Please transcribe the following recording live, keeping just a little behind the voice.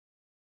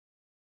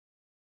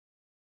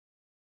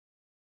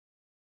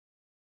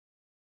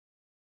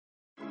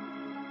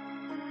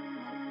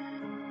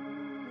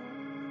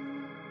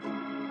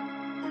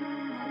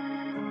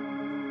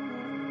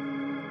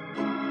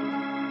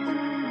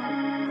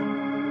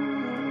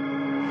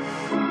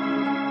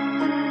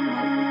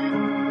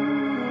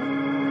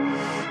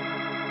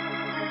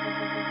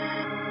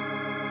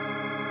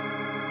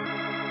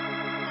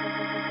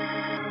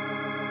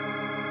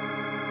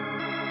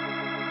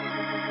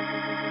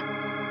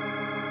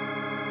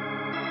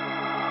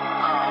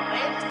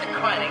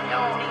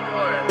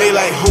They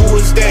like, who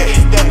is that?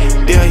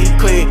 Damn, he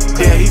clean,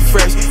 damn, he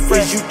fresh.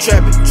 Is you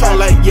trapping? I'm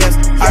like, yes,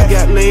 I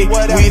got lean,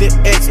 we the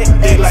X.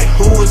 They like,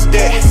 who is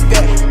that?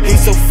 He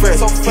so fresh,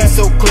 he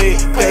so clean.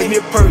 Pass me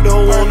a perk,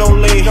 don't want no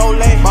lean.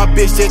 My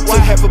bitch just took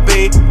half a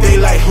bean. They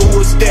like,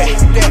 who is that?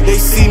 They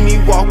see me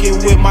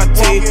walking with my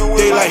team.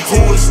 They like,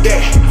 who is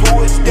that?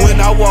 When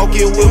I walk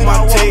in with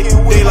my team,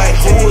 they like,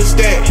 who is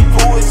that?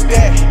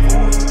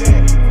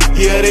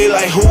 Yeah, they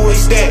like, who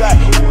is that?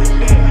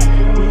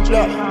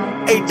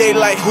 Hey, they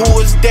like, who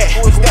is that?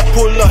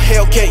 Pull up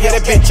Hellcat, yeah,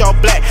 that bitch all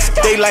black.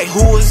 They like,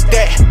 who is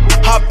that?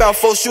 Hop out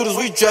 4 shooters,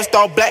 we dressed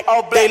all black.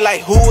 They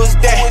like, who is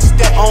that?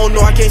 I don't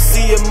know, I can't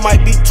see, it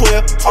might be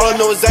 12. All I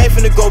know is I ain't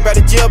finna go back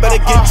to jail.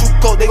 Better get too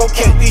cold, they gon'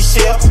 catch these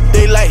shells.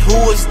 They like, who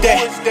is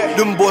that?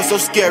 Them boys so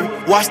scary,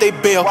 watch they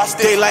bail.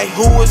 They like,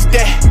 who is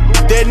that?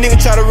 That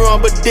nigga try to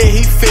run, but then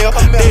he fell.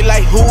 They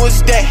like, who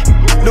is that?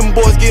 Them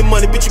boys get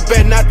money, bitch, you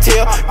better not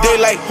tell. They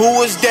like,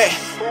 who is that?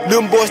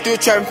 Them boys still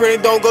trapping,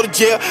 pretty don't go to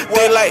jail.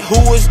 They like, who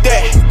is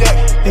that?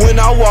 When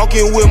I walk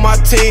in with my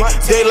team,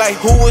 they like,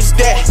 who is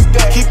that?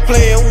 Keep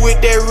playing with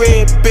that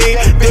red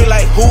beam. They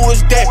like, who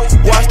is that?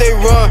 Watch they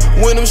run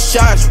when them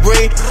shots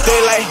ring. They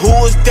like, who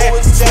is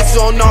that? Switches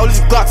on all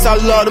these Glocks, I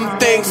love them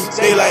things.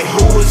 They like,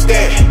 who is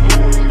that?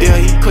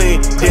 Damn, he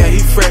clean, damn, he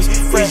fresh.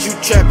 Is you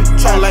trapping?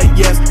 I'm like,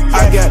 yes,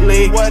 I got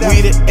lean,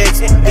 we the X.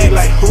 They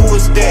like, who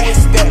is that?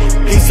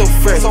 He so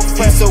fresh,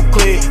 he so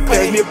clean.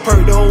 Pass me a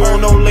perk, don't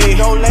want no lean.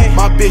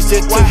 My bitch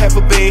just took half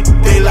a bean.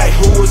 They like,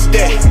 who is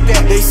that?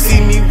 They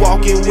see me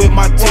walking with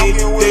my team.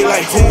 They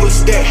like, who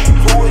is that?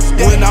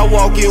 When I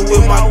walk in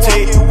with my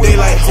team, they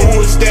like,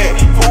 who is that?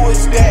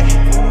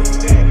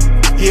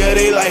 Yeah,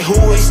 they like,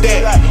 who is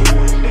that?